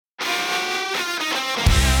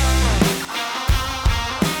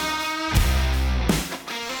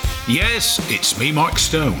Yes, it's me, Mark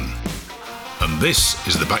Stone, and this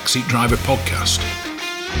is the Backseat Driver Podcast.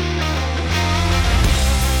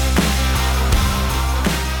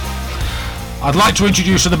 I'd like to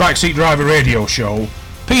introduce to the Backseat Driver radio show,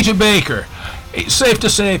 Peter Baker. It's safe to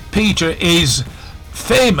say Peter is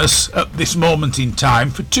famous at this moment in time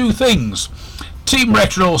for two things. Team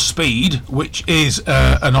Retro Speed, which is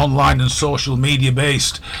an online and social media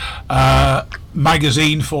based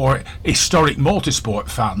magazine for historic motorsport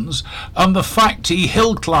fans, and the fact he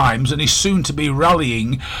hill climbs and is soon to be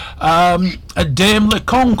rallying a Daimler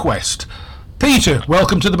Conquest. Peter,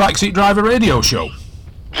 welcome to the Backseat Driver radio show.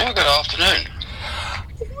 Yeah, good afternoon.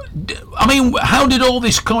 I mean, how did all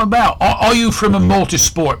this come about? Are you from a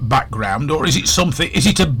motorsport background, or is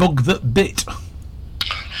it a bug that bit?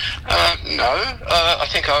 No, I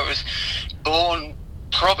think I was born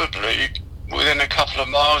probably within a couple of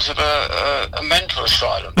miles of a mental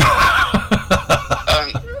asylum, and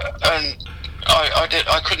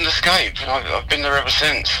I couldn't escape, and I've been there ever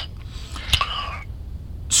since.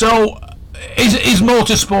 So, is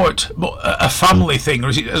motorsport a family thing, or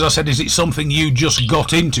is it, as I said, is it something you just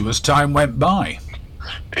got into as time went by?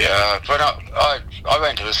 Yeah, but I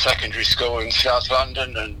went to a secondary school in South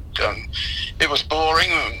London, and it was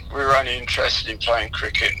boring. We were only interested in playing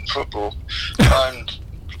cricket and football, and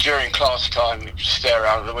during class time we'd stare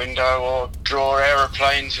out of the window or draw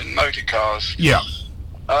aeroplanes and motor cars. Yeah.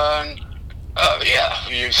 And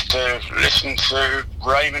we used to listen to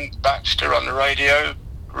Raymond Baxter on the radio,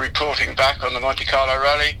 reporting back on the Monte Carlo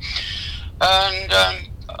Rally, and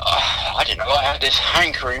I didn't know, I had this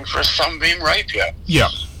hankering for a Sunbeam Rapier. Yeah.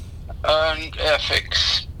 And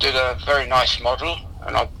Airfix did a very nice model,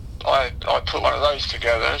 and I put one of those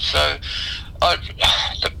together. So,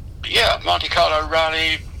 Monte Carlo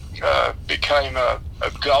Rally became a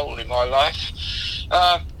goal in my life.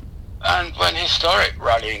 And when historic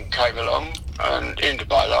rallying came along and into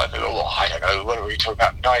my life, I don't know, what are we talking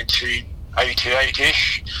about,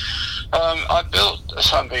 1988-ish, I built a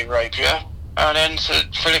Sunbeam Rapier and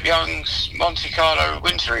entered Philip Young's Monte Carlo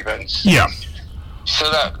winter events. Yeah.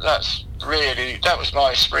 So that was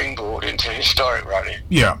my springboard into historic rally.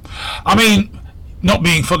 Yeah. I mean, not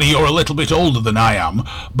being funny, you're a little bit older than I am,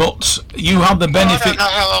 but you have the benefit... I don't know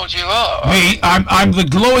how old you are. Me, I'm the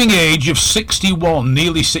glowing age of 61,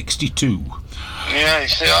 nearly 62. Yeah, you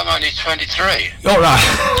see, I'm only 23. All right.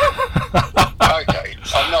 Okay,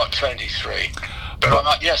 I'm not 23. But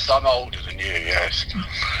I'm older than you, yes.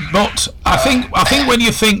 But I think when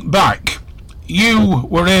you think back, you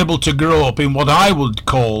were able to grow up in what I would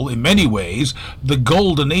call, in many ways, the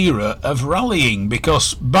golden era of rallying,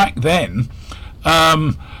 because back then,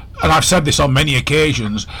 and I've said this on many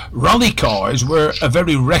occasions, rally cars were a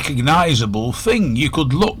very recognisable thing. You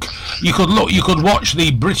could watch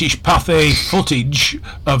the British Pathé footage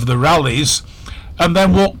of the rallies, and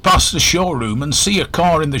then walk past the showroom and see a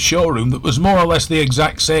car in the showroom that was more or less the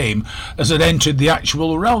exact same as had entered the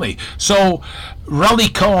actual rally. So rally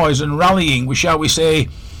cars and rallying,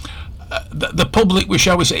 the public,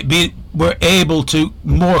 were able to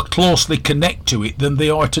more closely connect to it than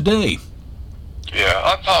they are today. Yeah,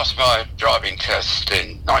 I passed my driving test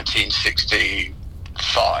in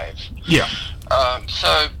 1965. Yeah.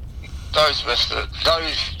 So those of us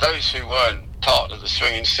those who weren't part of the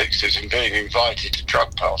swinging 60s and being invited to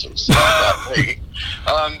drug parties like me,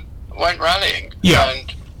 went rallying. Yeah.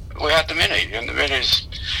 And we had the Mini, and the Minis,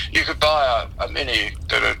 you could buy a Mini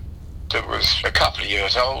that was a couple of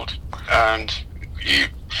years old, and you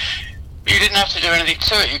didn't have to do anything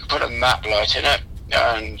to it. You could put a map light in it,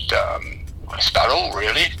 and that's about all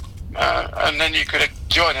really. And then you could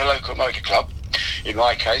join a local motor club, in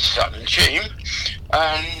my case Sutton and Cheam,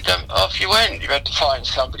 and off you went. You had to find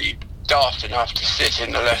somebody daft enough to sit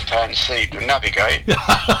in the left-hand seat and navigate.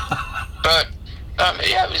 But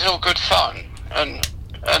it was all good fun, and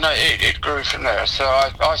it grew from there. So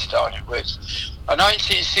I started with a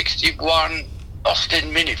 1961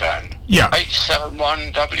 Austin minivan, yeah,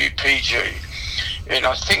 871 WPG, and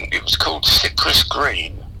I think it was called Citrus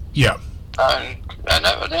Green. Yeah, and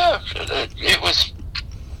it was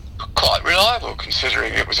quite reliable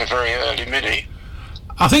considering it was a very early Mini.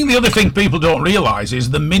 I think the other thing people don't realise is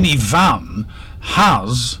the minivan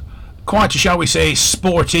has quite a, shall we say,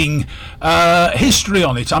 sporting history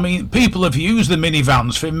on it. I mean, people have used the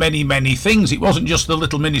minivans for many, many things. It wasn't just the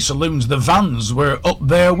little mini saloons, the vans were up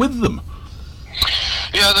there with them.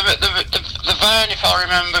 Yeah, the van, if I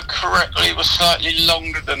remember correctly, was slightly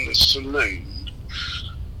longer than the saloon.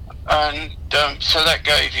 And so that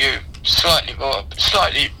gave you slightly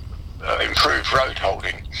improved road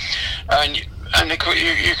holding. And you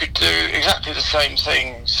could do exactly the same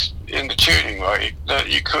things in the tuning way that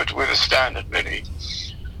you could with a standard Mini.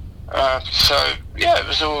 So yeah, it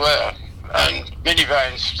was all there. And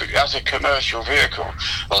minivans as a commercial vehicle,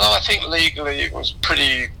 although I think legally it was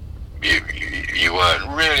pretty, you weren't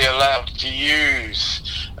really allowed to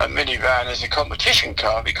use a minivan as a competition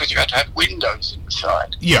car because you had to have windows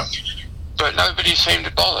inside. Yeah. But nobody seemed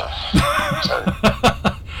to bother. So,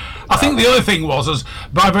 I think the other thing was, as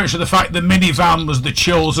by virtue of the fact the minivan was the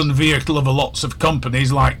chosen vehicle of lots of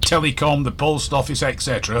companies like Telecom, the Post Office,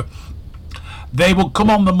 etc., they would come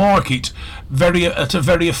on the market at a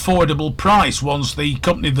very affordable price once the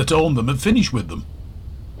company that owned them had finished with them.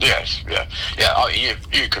 Yes, yeah. Oh,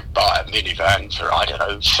 you could buy a minivan for, I don't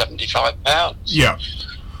know, £75. Yeah.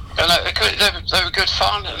 And they were good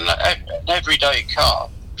fun, and an everyday car.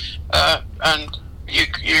 And you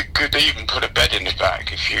could even put a bed in the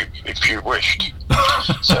back if you wished.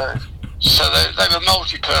 so they were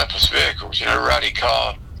multi-purpose vehicles, rally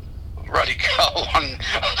car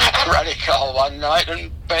one night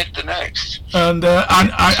and bed the next. And so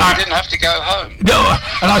you didn't have to go home. No,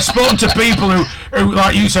 and I've spoken to people who,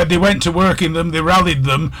 like you said, they went to work in them, they rallied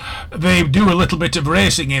them, they do a little bit of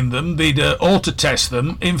racing in them, they'd auto test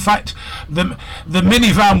them. In fact, the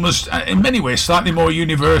minivan was in many ways slightly more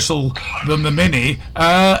universal than the Mini,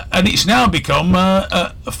 and it's now become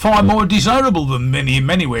far more desirable than Mini in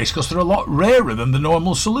many ways because they're a lot rarer than the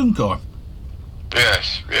normal saloon car.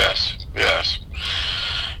 Yes.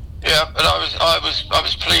 Yeah, but I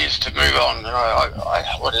was pleased to move on. And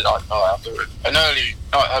what did I buy?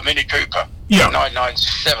 A Mini Cooper. Yeah.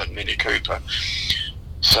 997 Mini Cooper.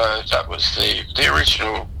 So that was the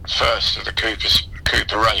original first of the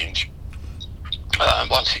Cooper range.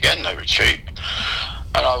 Once again, they were cheap.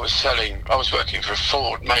 And I was working for a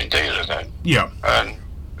Ford main dealer then. Yeah. And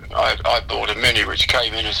I bought a Mini which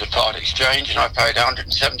came in as a part exchange, and I paid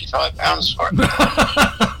 £175 for it.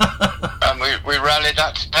 And we rallied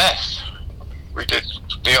that to death. We did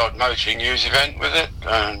the odd motoring news event with it,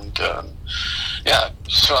 and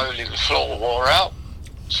slowly the floor wore out,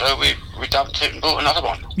 so we dumped it and bought another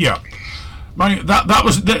one. Yeah.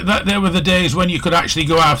 There were the days when you could actually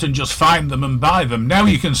go out and just find them and buy them. Now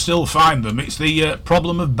you can still find them. It's the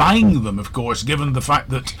problem of buying them, of course, given the fact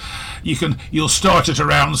that you'll start at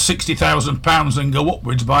around £60,000 and go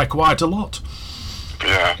upwards by quite a lot.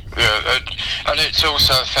 Yeah, and it's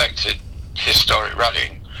also affected historic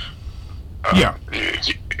rallying. Yeah.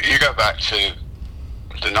 You go back to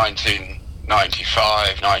the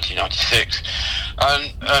 1995, 1996,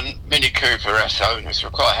 and Mini Cooper S owners were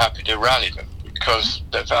quite happy to rally them because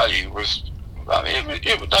their value was, they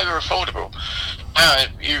were affordable. Now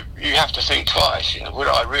you have to think twice. Would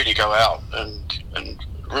I really go out and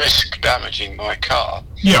risk damaging my car?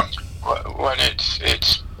 Yeah. When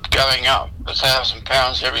it's going up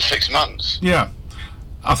 £1,000 every 6 months. Yeah.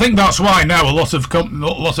 I think that's why now a lot of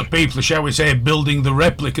people, shall we say, building the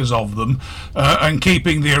replicas of them and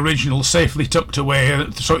keeping the original safely tucked away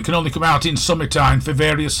so it can only come out in summertime for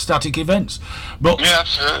various static events. But yeah,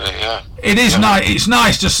 absolutely, yeah. It is nice. It's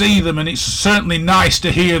nice to see them, and it's certainly nice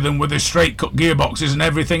to hear them with their straight cut gearboxes and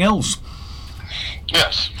everything else.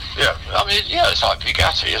 Yes, yeah. It's like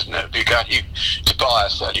Bugatti, isn't it? Bugatti, to buy a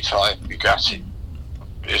 35 Bugatti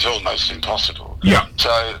is almost impossible. Yeah.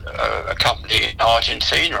 So a company in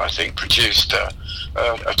Argentina, I think, produced a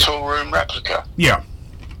tool room replica. Yeah.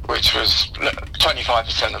 Which was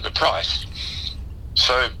 25% of the price.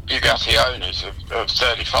 So Bugatti owners of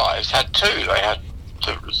 35s had two. They had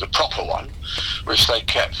the proper one, which they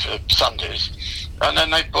kept for Sundays, and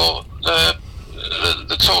then they bought the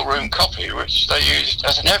tool room copy, which they used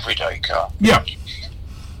as an everyday car. Yeah.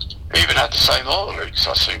 Even had the same oil leaks,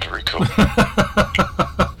 I seem to recall.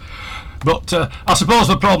 But I suppose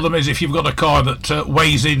the problem is if you've got a car that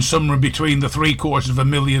weighs in somewhere between the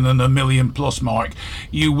 $750,000 and $1 million plus mark,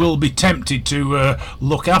 you will be tempted to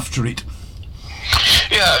look after it.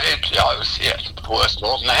 Yeah, it's worth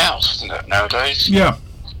more than a house, isn't it, nowadays? Yeah.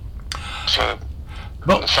 So,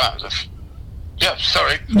 but the fact of... Yeah,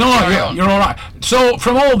 sorry. No, you're all right. So,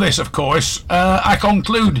 from all this, of course, I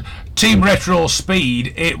conclude Team Retro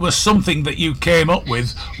Speed, it was something that you came up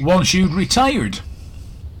with once you'd retired.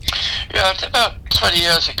 Yeah, about 20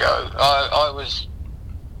 years ago, I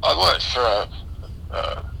worked for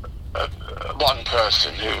one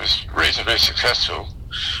person who was reasonably successful,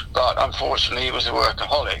 but unfortunately he was a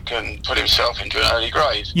workaholic and put himself into an early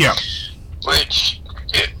grave. Yeah.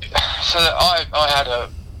 So that I had a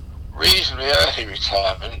reasonably early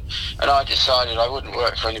retirement, and I decided I wouldn't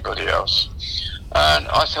work for anybody else. And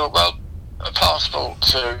I thought, well, a passport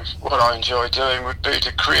to what I enjoy doing would be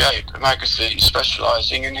to create a magazine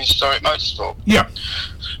specialising in historic motorsport. Yeah.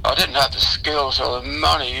 I didn't have the skills or the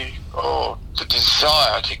money or the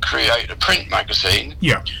desire to create a print magazine,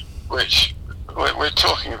 Yeah. which we're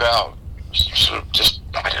talking about sort of just,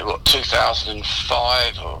 I don't know what,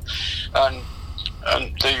 2005, and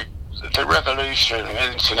the revolution of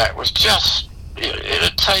the internet was just, it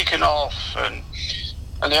had taken off, and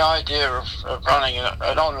the idea of running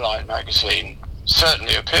an online magazine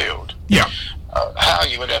certainly appealed. Yeah. How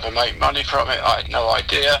you would ever make money from it, I had no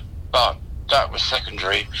idea, but that was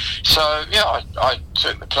secondary. So yeah, I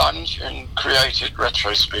took the plunge and created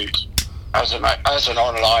Retrospeed as an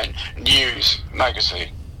online news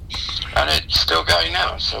magazine, and it's still going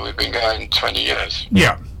now. So we've been going 20 years.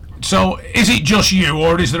 Yeah. So is it just you,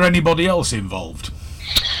 or is there anybody else involved?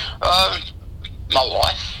 My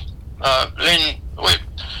wife, Lynn.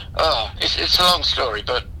 It's a long story,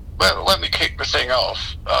 but when we kicked the thing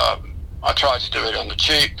off, I tried to do it on the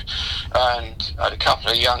cheap, and had a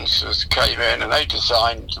couple of youngsters came in and they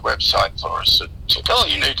designed the website for us and said, "Oh,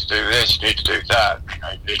 you need to do this, you need to do that. You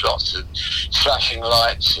know, you need lots of flashing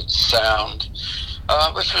lights and sound,"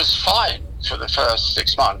 which was fine for the first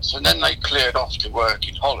 6 months, and then they cleared off to work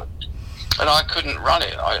in Holland, and I couldn't run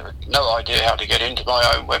it. I had no idea how to get into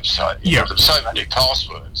my own website. Yeah. There were so many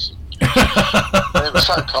passwords. It was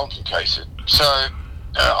so complicated. So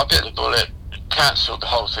I bit the bullet, cancelled the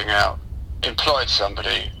whole thing out, employed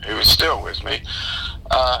somebody who was still with me,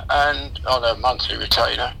 and on a monthly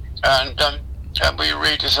retainer, and we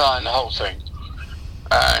redesigned the whole thing.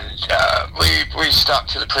 And we stuck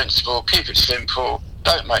to the principle: keep it simple,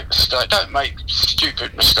 don't make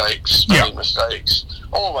stupid mistakes, spelling mistakes.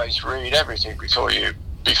 Always read everything before you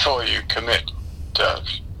commit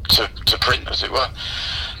to print, as it were,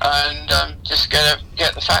 and just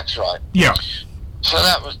get the facts right. Yeah. So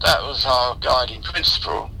that was our guiding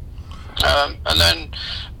principle. And then,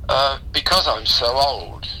 because I'm so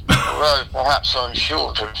old, although perhaps I'm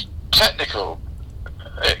short of technical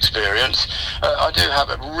experience, I do have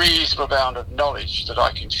a reasonable amount of knowledge that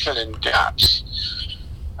I can fill in gaps.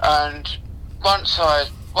 And once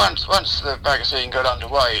the magazine got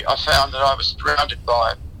underway, I found that I was surrounded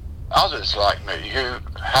by others like me who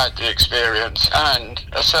had the experience and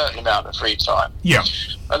a certain amount of free time. Yeah.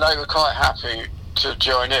 And they were quite happy to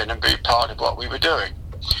join in and be part of what we were doing.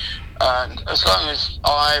 And as long as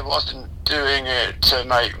I wasn't doing it to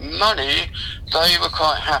make money, they were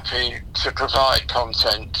quite happy to provide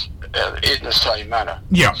content in the same manner.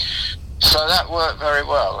 Yeah. So that worked very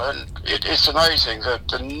well, and it's amazing that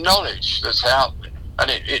the knowledge that's out there,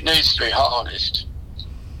 and it needs to be harnessed,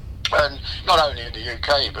 and not only in the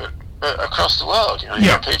UK but across the world. You know, you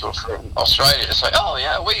have people from Australia say, "Oh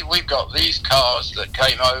yeah, we've got these cars that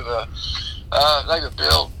came over. They were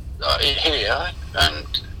built here,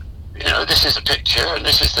 and you know, this is a picture and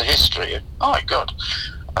this is the history." And, oh my God,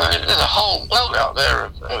 I mean, there's a whole world out there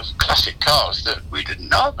of classic cars that we didn't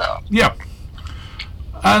know about. Yeah.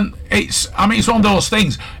 And it's one of those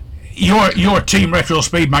things. Your Team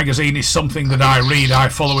Retrospeed magazine is something that I read. I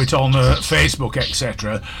follow it on Facebook,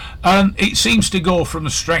 etc. And it seems to go from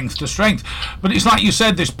strength to strength. But it's like you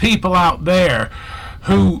said, there's people out there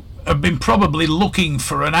who have been probably looking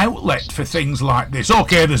for an outlet for things like this.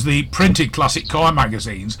 Okay, there's the printed classic car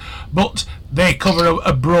magazines, but they cover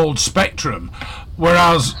a broad spectrum,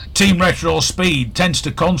 whereas Team Retrospeed tends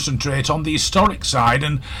to concentrate on the historic side.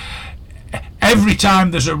 And every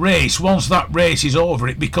time there's a race, once that race is over,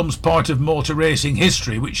 it becomes part of motor racing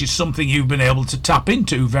history, which is something you've been able to tap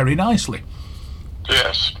into very nicely.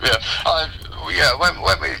 Yes, yeah.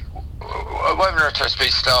 When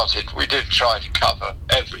Retrospeed started, we did try to cover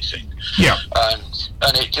everything. Yeah.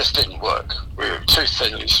 And it just didn't work. We were too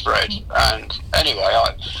thinly spread. And anyway,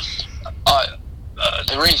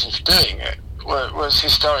 the reason for doing it was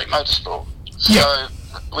historic motorsport. So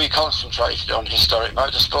we concentrated on historic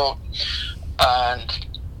motorsport, and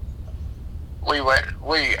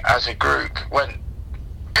we as a group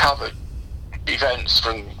covered events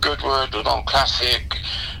from Goodwood, Le Mans Classic,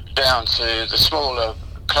 down to the smaller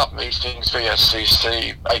club meetings,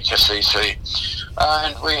 VSCC, HSCC,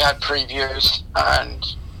 and we had previews,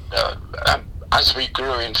 and as we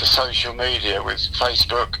grew into social media with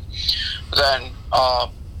Facebook, then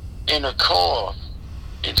our inner core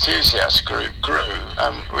enthusiast group grew,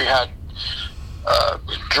 and we had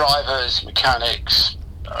drivers, mechanics,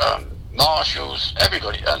 marshals,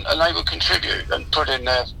 everybody, and they would contribute and put in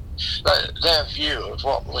their view of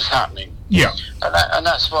what was happening. Yeah. And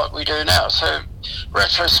that's what we do now. So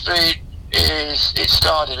Retrospeed it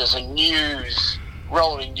started as a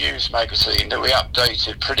rolling news magazine that we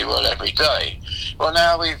updated pretty well every day. Well,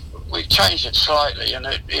 now we've changed it slightly, and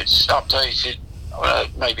it's updated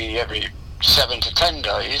maybe every 7 to 10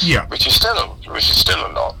 days, which is still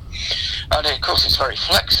a lot. And of course it's very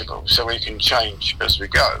flexible, so we can change as we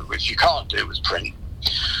go, which you can't do with print.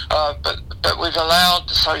 But we've allowed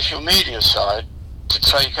the social media side to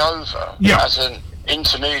take over as an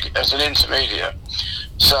intermediate.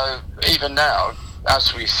 So even now,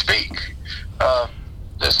 as we speak,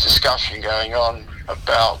 there's discussion going on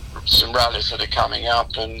about some rallies that are coming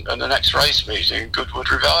up and the next race meeting, Goodwood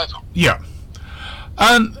Revival. Yeah.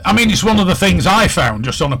 And I mean, it's one of the things I found,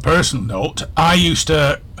 just on a personal note.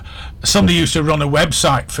 Somebody used to run a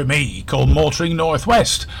website for me called Motoring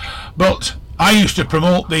Northwest, but I used to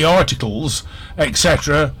promote the articles,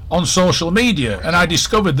 etc., on social media, and I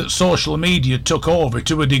discovered that social media took over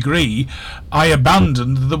to a degree. I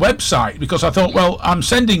abandoned the website because I thought, well, I'm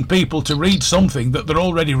sending people to read something that they're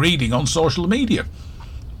already reading on social media.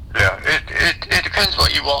 Yeah, it depends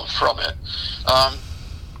what you want from it.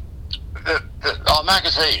 Our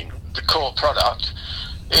magazine, the core product,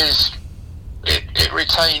 it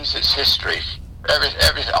retains its history.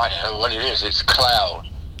 Everything, I don't know what it is, it's cloud.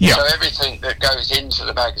 Yeah. So everything that goes into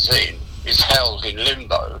the magazine is held in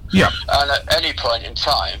limbo. Yeah. And at any point in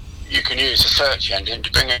time, you can use a search engine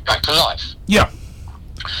to bring it back to life. Yeah.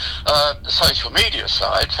 The social media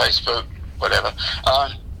side, Facebook, whatever,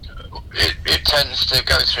 it tends to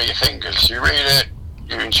go through your fingers. You read it,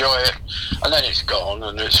 you enjoy it, and then it's gone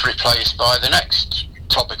and it's replaced by the next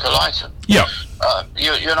topical item. Yeah.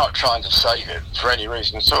 You're not trying to save it for any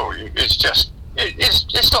reason at all.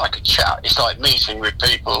 It's like a chat. It's like meeting with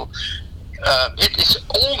people. It's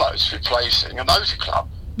almost replacing a motor club.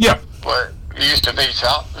 Yeah. Where you used to meet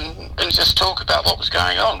up and just talk about what was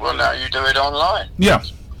going on. Well, now you do it online. Yeah.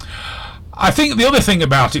 I think the other thing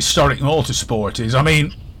about historic motorsport is, I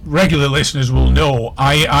mean, regular listeners will know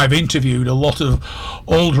I've interviewed a lot of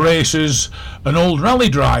old racers and old rally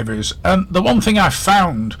drivers, and the one thing I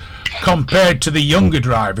found compared to the younger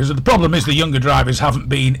drivers, and the problem is the younger drivers haven't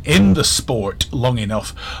been in the sport long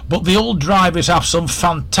enough, but the old drivers have some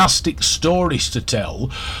fantastic stories to tell.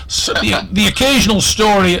 So the occasional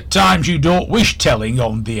story at times you don't wish telling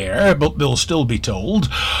on the air, but they'll still be told.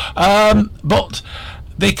 But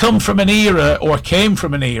they come from an era, or came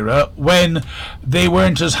from an era, when they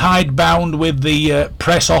weren't as hidebound with the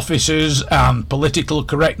press officers and political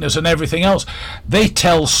correctness and everything else. They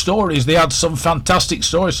tell stories. They had some fantastic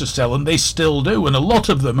stories to tell, and they still do. And a lot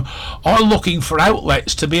of them are looking for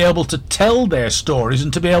outlets to be able to tell their stories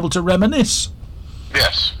and to be able to reminisce.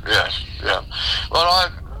 Yes, yeah. Well,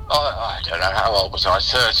 I don't know, how old was I?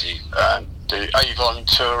 30. The Avon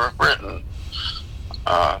Tour of Britain,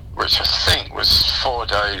 which I think was 4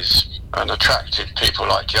 days, and attracted people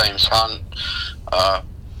like James Hunt,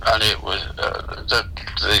 and it was the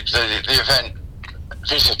event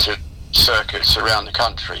visited circuits around the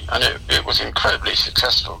country, and it was incredibly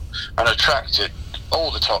successful and attracted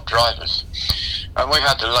all the top drivers. And we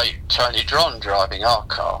had the late Tony Dron driving our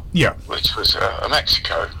car, which was a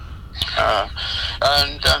Mexico, and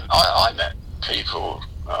I met people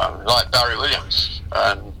like Barry Williams,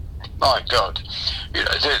 and my God, you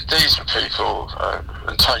know, these are people,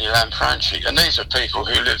 and Tony Lanfranchi, and these are people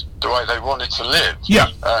who lived the way they wanted to live. Yeah.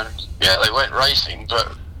 And yeah, they went racing,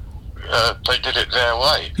 but they did it their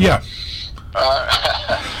way. Yeah.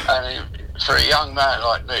 And for a young man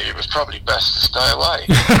like me, it was probably best to stay away.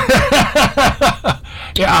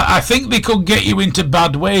 Yeah, I think they could get you into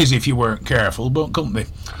bad ways if you weren't careful, but couldn't they?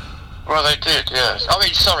 Well, they did, yes. I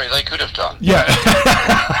mean, sorry, they could have done. Yeah.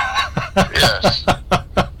 Yes.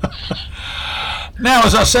 Now,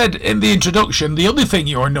 as I said in the introduction, the other thing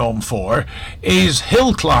you're known for is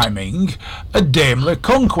hill climbing a Daimler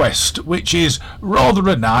Conquest, which is rather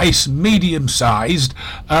a nice, medium-sized,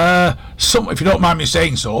 if you don't mind me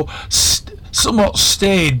saying so, somewhat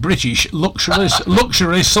staid British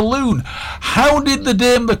luxury saloon. How did the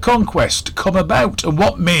Daimler Conquest come about, and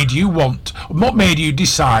what made you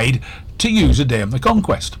decide to use a Daimler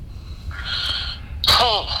Conquest?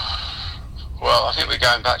 Oh. Well, I think we're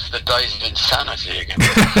going back to the days of insanity again.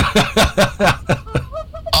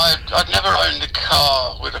 I'd never owned a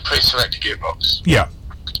car with a pre-selected gearbox. Yeah.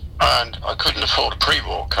 And I couldn't afford a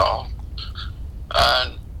pre-war car.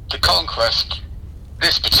 And the Conquest,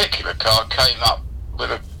 this particular car, came up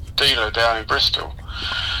with a dealer down in Bristol.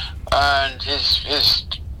 And his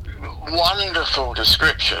wonderful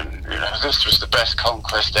description, you know, this was the best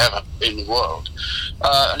Conquest ever in the world,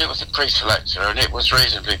 and it was a pre-selector, and it was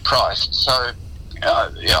reasonably priced, so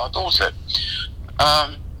I bought it,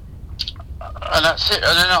 and that's it.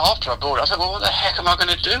 And then after I bought it, I thought, well, what the heck am I going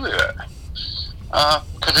to do with it?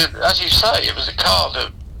 Because as you say, it was a car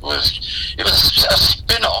that was a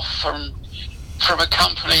spin-off from a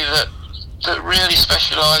company that really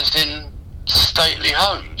specialised in stately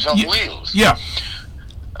homes on wheels. Yeah.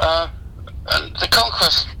 And the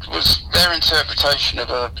Conquest was their interpretation of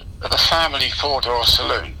a family four-door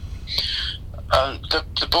saloon.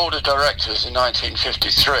 The board of directors in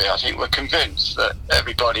 1953, I think, were convinced that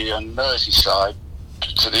everybody on Merseyside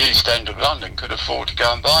to the East End of London could afford to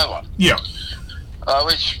go and buy one. Yeah.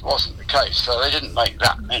 Which wasn't the case, so they didn't make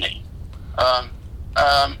that many. I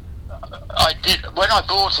did when I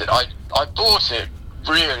bought it. I bought it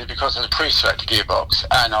really because of the pre-select gearbox,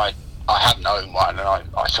 and I hadn't owned one, and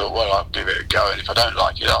I thought, well, I'll give it a go, and if I don't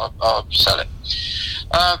like it, I'll sell it.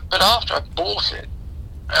 But after I bought it,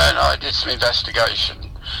 and I did some investigation,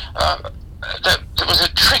 there was a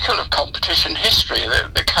trickle of competition history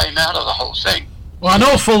that came out of the whole thing. Well, I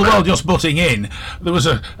know full well, just butting in, there was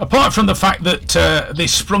apart from the fact that they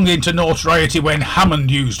sprung into notoriety when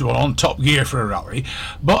Hammond used one on Top Gear for a rally,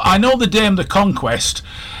 but I know the Dame the Conquest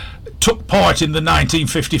took part in the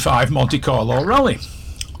 1955 Monte Carlo rally.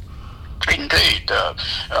 Indeed.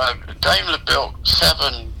 Daimler built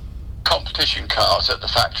 7 competition cars at the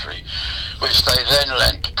factory, which they then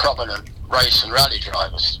lent to prominent race and rally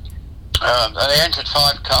drivers. And they entered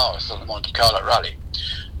 5 cars on the Monte Carlo rally.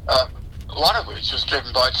 One of which was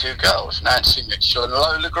driven by 2 girls, Nancy Mitchell and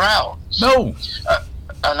Lola Grounds. No.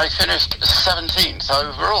 And they finished 17th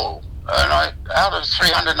overall. And out of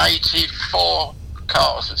 384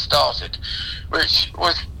 cars that started, which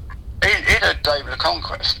was in a Daimler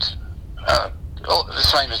Conquest, the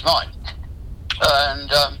same as mine. And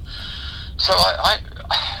so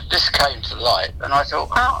this came to light, and I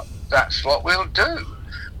thought, that's what we'll do.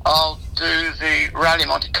 I'll do the Rally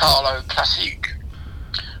Monte Carlo Classique.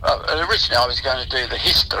 Originally I was going to do the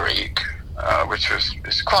Historique, which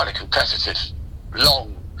is quite a competitive,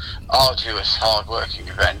 long, arduous, hard-working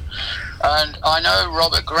event. And I know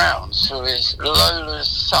Robert Grounds, who is Lola's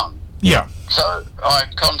son. Yeah. So I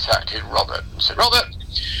contacted Robert and said, Robert,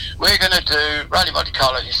 we're going to do Rally Monte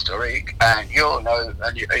Carlo Historique, and you're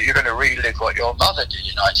going to relive what your mother did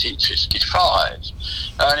in 1955.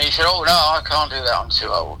 And he said, oh no, I can't do that, I'm too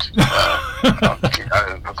old.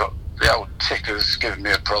 I've got the old ticker's giving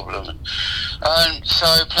me a problem. And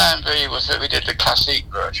so plan B was that we did the Classique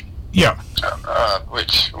version. Yeah.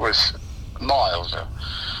 Which was milder.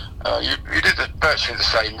 You did virtually the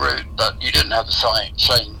same route, but you didn't have the same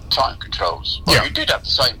time controls. Well, yeah. You did have the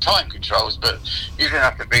same time controls, but you didn't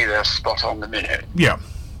have to be there spot on the minute. Yeah.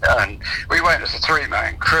 And we went as a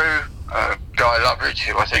 3-man crew. Guy Loveridge,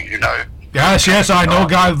 who I think you know. Yes, I know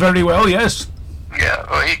Guy very well, yes. Yeah,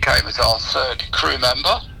 well, he came as our 3rd crew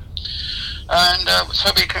member. And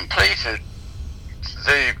so we completed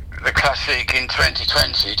the Classique in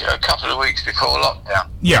 2020, a couple of weeks before lockdown.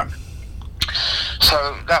 Yeah.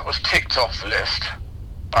 So that was ticked off the list.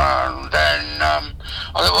 And then I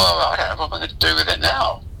thought, well, I don't know what I'm going to do with it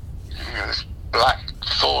now. This black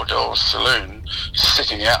 4-door saloon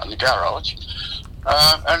sitting out in the garage.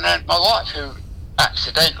 And then my wife, who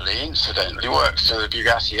incidentally works for the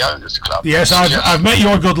Bugatti Owners Club. Yes, I've met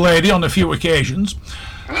your good lady on a few occasions.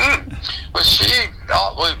 Well, she,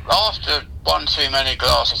 after one too many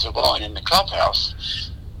glasses of wine in the clubhouse,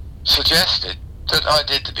 suggested that I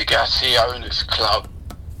did the Bugatti Owners Club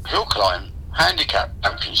Hill Climb Handicap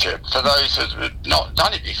Championship for those that had not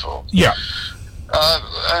done it before. Yeah.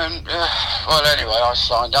 Well, anyway, I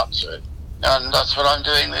signed up to it, and that's what I'm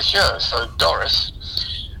doing this year. So Doris,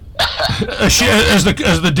 as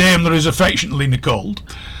the dame that is affectionately called.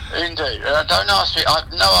 Indeed. Don't ask me. I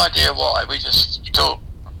have no idea why. We just thought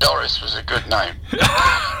Doris was a good name.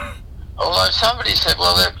 Although somebody said,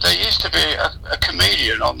 well, there used to be a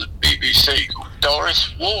comedian on the BBC called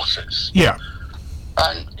Doris Waters. Yeah.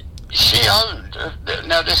 And she owned,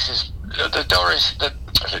 now this is the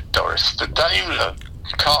Daimler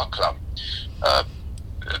Car Club.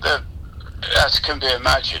 As can be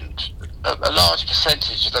imagined, a large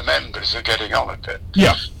percentage of the members are getting on with it.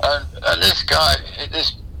 Yeah. And this guy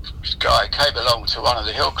came along to one of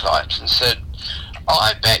the hill climbs and said,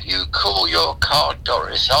 I bet you call your car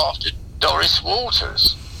Doris after Doris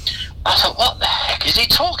Waters. I thought, what the heck is he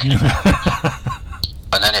talking about?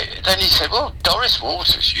 And then he said, well, Doris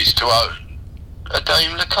Waters used to own a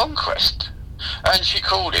Daimler Conquest, and she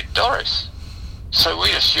called it Doris. So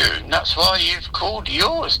we assumed that's why you've called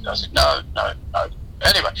yours. I said, no.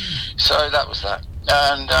 Anyway, so that was that.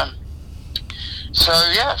 And so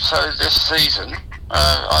this season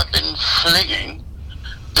I've been flinging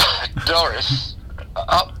Doris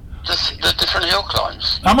up the different hill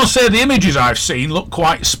climbs. I must say the images I've seen look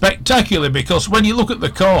quite spectacular, because when you look at the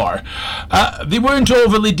car, they weren't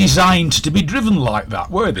overly designed to be driven like that,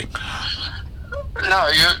 were they? No,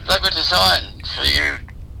 they were designed for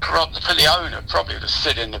the owner probably to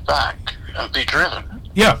sit in the back and be driven.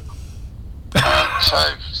 Yeah.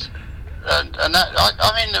 So and that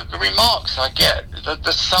I mean the remarks I get,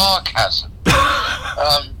 the sarcasm.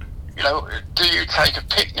 You know, do you take a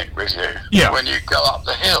picnic with you when you go up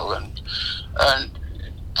the hill, and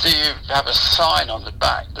do you have a sign on the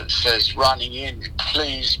back that says "running in,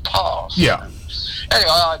 please pass"? Yeah. Anyway,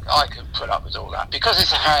 I can put up with all that because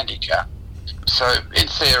it's a handicap. So in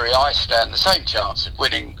theory, I stand the same chance of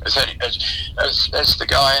winning as the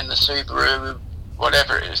guy in the Subaru,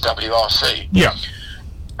 whatever it is, WRC. Yeah.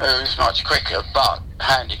 Who's much quicker, but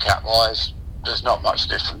handicap-wise, there's not much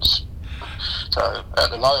difference. So at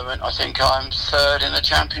the moment, I think I'm third in the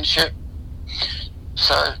championship.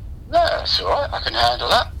 So that's all right. I can handle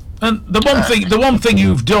that. And the one thing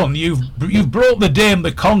you've done, you've brought the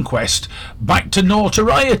Daimler Conquest back to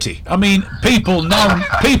notoriety. I mean, people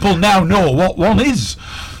now know what one is.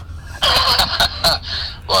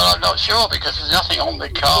 Well, I'm not sure because there's nothing on the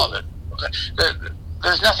car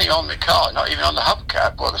there's nothing on the car, not even on the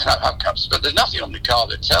hubcap. Well, there's no hubcaps, but there's nothing on the car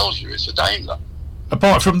that tells you it's a Daimler.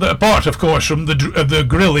 Apart, of course, from the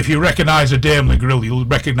grille. If you recognise a Daimler grille, you'll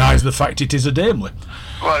recognise the fact it is a Daimler.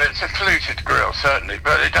 Well, it's a fluted grille, certainly,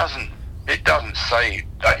 but it doesn't say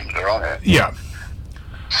Daimler on it. Yeah.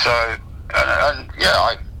 So, and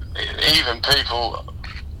yeah, even people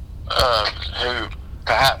who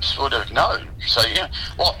perhaps would have known say, you know,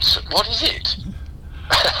 what is it?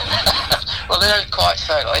 Well, they don't quite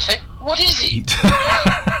say it. They say, what is it?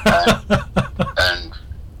 And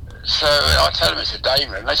so I tell them it's a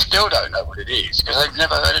Daimler, and they still don't know what it is because they've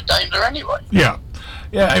never heard of Daimler anyway. Yeah.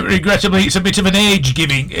 Yeah, regrettably, it's a bit of an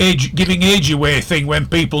giving age away thing when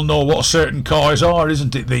people know what certain cars are,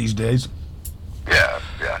 isn't it, these days? Yeah.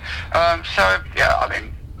 So yeah, I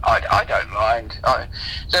mean, I don't mind.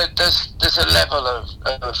 There's a level of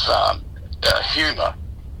humour.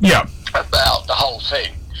 Yeah. About the whole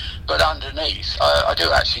thing, but underneath, I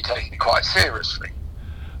do actually take it quite seriously.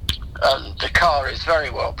 The car is very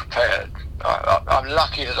well prepared. I'm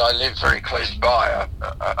lucky that I live very close by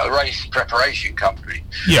a race preparation company,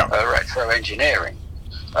 Retro Engineering,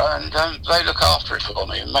 and they look after it for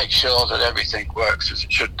me and make sure that everything works as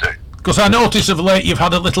it should do. Because I notice of late you've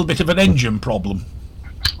had a little bit of an engine problem.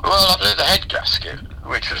 Well, I blew the head gasket,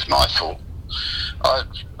 which was my fault. I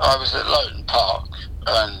was at Lowton Park,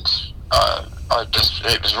 and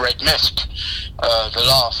it was red mist, the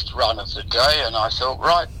last run of the day, and I thought,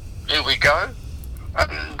 right, here we go,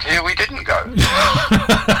 and here we didn't go.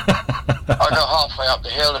 I got halfway up the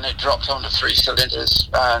hill and it dropped onto 3 cylinders,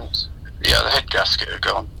 and the head gasket had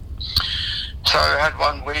gone. So I had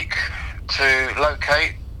 1 week to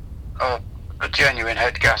locate a genuine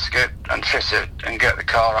head gasket and fit it and get the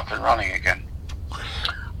car up and running again.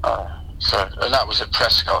 And that was at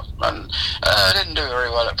Prescott, and I didn't do very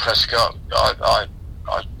well at Prescott. I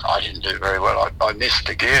didn't do very well. I missed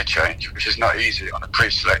a gear change, which is not easy on a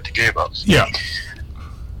pre-selected gearbox. Yeah.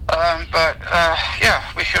 But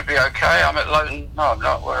we should be okay. I'm at Lowton. No, I'm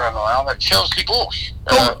not. Where am I? I'm at Chelsea Bush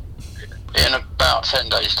in about 10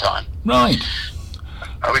 days' time. Right.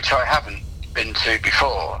 Which I haven't been to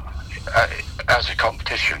before as a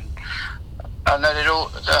competition. And then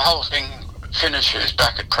the whole thing finishes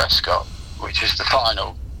back at Prescott, which is the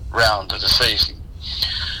final round of the season.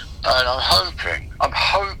 And I'm hoping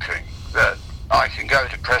that I can go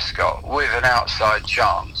to Prescott with an outside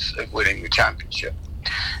chance of winning the championship.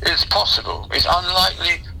 It's possible. It's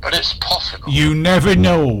unlikely, but it's possible. You never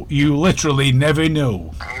know. You literally never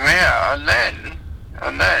know. Yeah, and then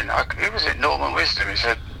who was it? Norman Wisdom. He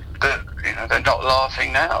said that they're not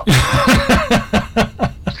laughing now.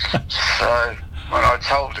 So when I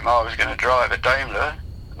told him I was going to drive a Daimler,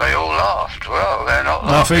 they all laughed. Well, they're not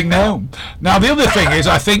laughing now. Now, the other thing is,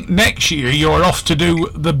 I think next year you're off to do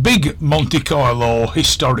the big Monte Carlo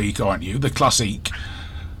Historique, aren't you? The Classique.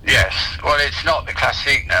 Yes. Well, it's not the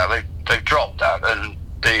Classique now. They've dropped that, and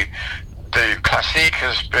the Classique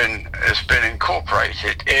has been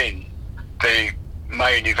incorporated in the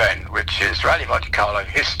main event, which is Rally Monte Carlo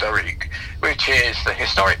Historique, which is the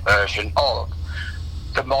historic version of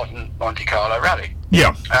the modern Monte Carlo Rally.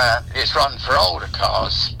 Yeah. It's run for older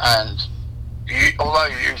cars, and although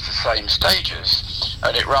you use the same stages,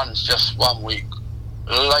 and it runs just 1 week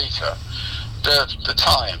later, the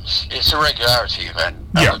times, it's a regularity event,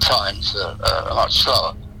 and the times are much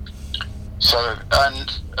slower. So,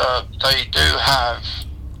 and they do have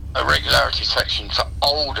a regularity section for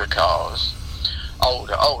older cars,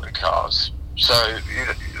 older cars. So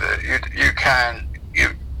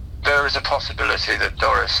there is a possibility that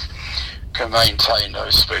Doris can maintain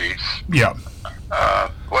those speeds. Yeah.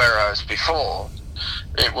 Whereas before,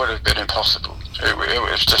 it would have been impossible. It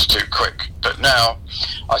was just too quick. But now,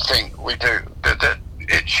 I think we do. That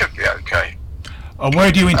it should be okay. And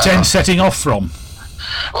where do you intend setting off from?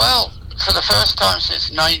 Well, for the first time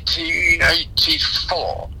since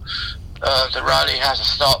 1984, the rally has a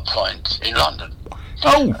start point in London.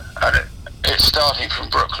 Oh! And it's starting from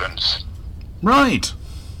Brooklands. Right.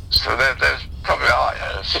 So there's probably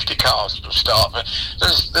 50 cars to start, but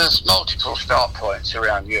there's multiple start points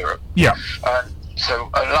around Europe. Yeah.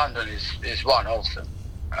 So London is one of them.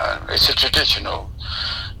 It's a traditional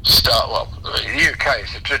start. Well, in the UK,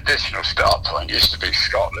 it's a traditional start point. It used to be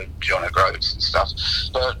Scotland, John O'Groats and stuff,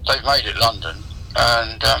 but they've made it London,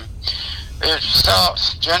 and it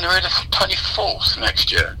starts January the 24th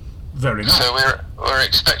next year. Very nice. So we're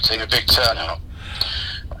expecting a big turnout.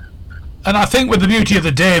 And I think with the beauty of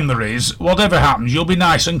the Dame there is, whatever happens, you'll be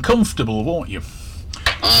nice and comfortable, won't you?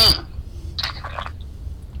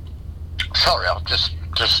 Sorry, I'm just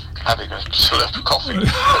having a slurp of coffee.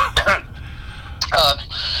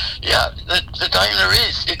 Yeah, the Daimler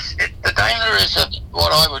is the Daimler is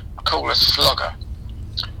what I would call a slugger.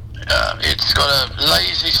 It's got a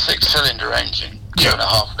lazy 6-cylinder engine,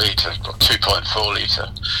 2.5 litre or 2.4 litre,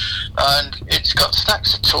 and it's got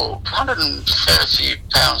stacks of torque, 130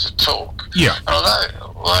 pounds of torque. Yeah. And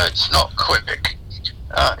although it's not quick,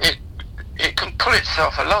 it can pull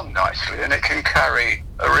itself along nicely, and it can carry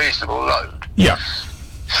a reasonable load. Yeah.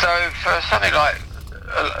 So for something like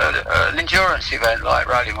an endurance event like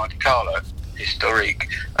Rally Monte Carlo, Historique,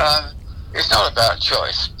 it's not about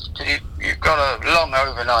choice. You've got a long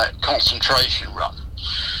overnight concentration run,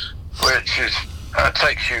 which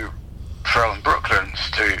takes you from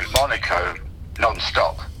Brooklands to Monaco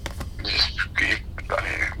non-stop.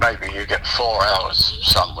 Maybe you get 4 hours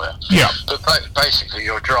somewhere. Yeah. But basically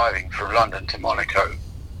you're driving from London to Monaco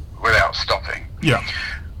without stopping. Yeah.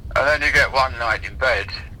 And then you get one night in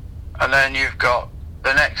bed, and then you've got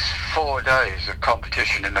the next 4 days of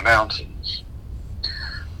competition in the mountains.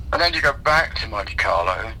 And then you go back to Monte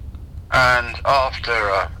Carlo, and after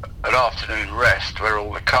an afternoon rest where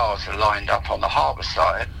all the cars are lined up on the harbour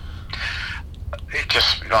side, it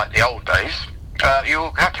just like the old days,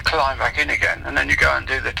 you'll have to climb back in again, and then you go and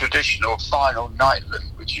do the traditional final night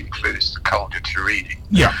lift, which includes the Col de Turini.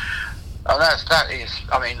 Yeah. And that's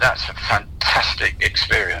a fantastic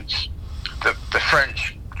experience. The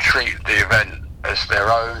French treat the event as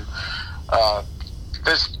their own.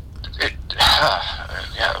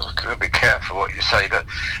 You've got to be careful what you say. That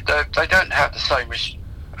they don't have the same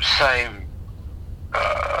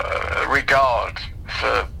regard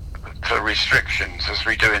for restrictions as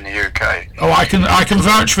we do in the UK. Oh, I can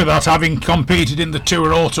vouch for that, having competed in the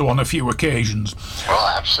Tour Auto on a few occasions. Well,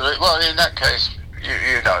 absolutely. Well, in that case,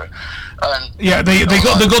 you know. Yeah,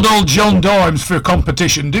 the good old John Dorms for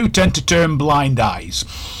competition do tend to turn blind eyes.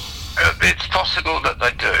 It's possible that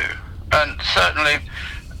they do, and certainly,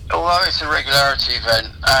 although it's a regularity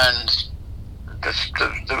event and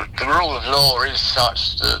the rule of law is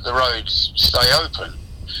such that the roads stay open,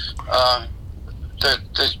 the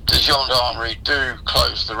gendarmerie do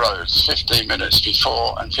close the roads 15 minutes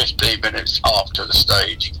before and 15 minutes after the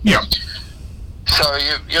stage. Yeah. So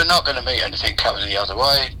you're not going to meet anything coming the other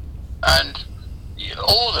way, and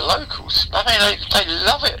all the locals, I mean, they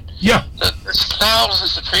love it. Yeah. There's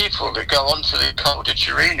thousands of people that go onto the Col de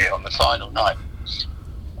Turini on the final night,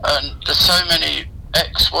 and there's so many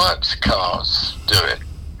ex-works cars do it,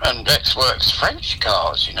 and ex-works French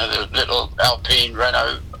cars, you know, the little Alpine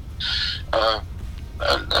Renault, and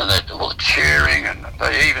they're all cheering, and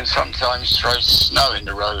they even sometimes throw snow in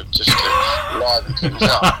the road just to liven things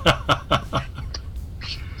up.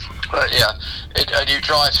 But yeah, and you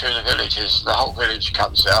drive through the villages, the whole village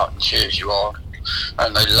comes out and cheers you on,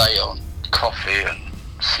 and they lay on coffee and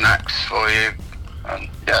snacks for you, and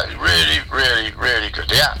yeah, really, really, really good.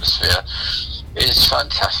 The atmosphere is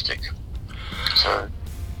fantastic. So,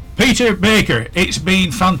 Peter Baker, it's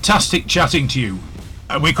been fantastic chatting to you.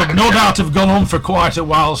 We could no doubt have gone on for quite a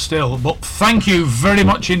while still, but thank you very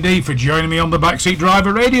much indeed for joining me on the Backseat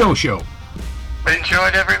Driver radio show.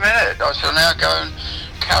 Enjoyed every minute. I shall now go and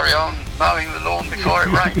carry on mowing the lawn before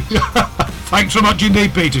it rains. Thanks so much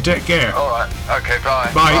indeed, Peter. Take care. All right. Okay,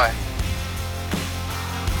 bye. Bye.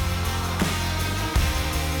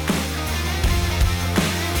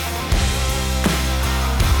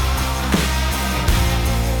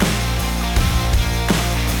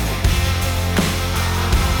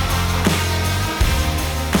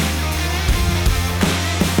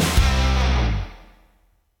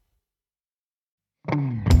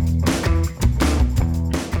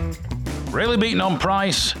 Rarely beaten on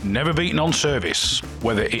price, never beaten on service.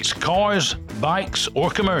 Whether it's cars, bikes or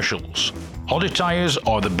commercials, Hodder Tyres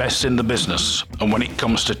are the best in the business, and when it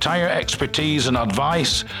comes to tyre expertise and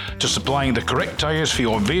advice to supplying the correct tyres for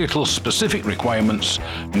your vehicle's specific requirements,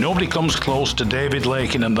 nobody comes close to David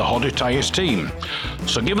Lakin and the Hodder Tyres team.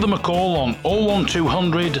 So give them a call on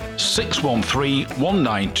 01200 613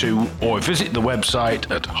 192 or visit the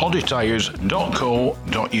website at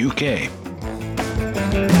hoddertyres.co.uk.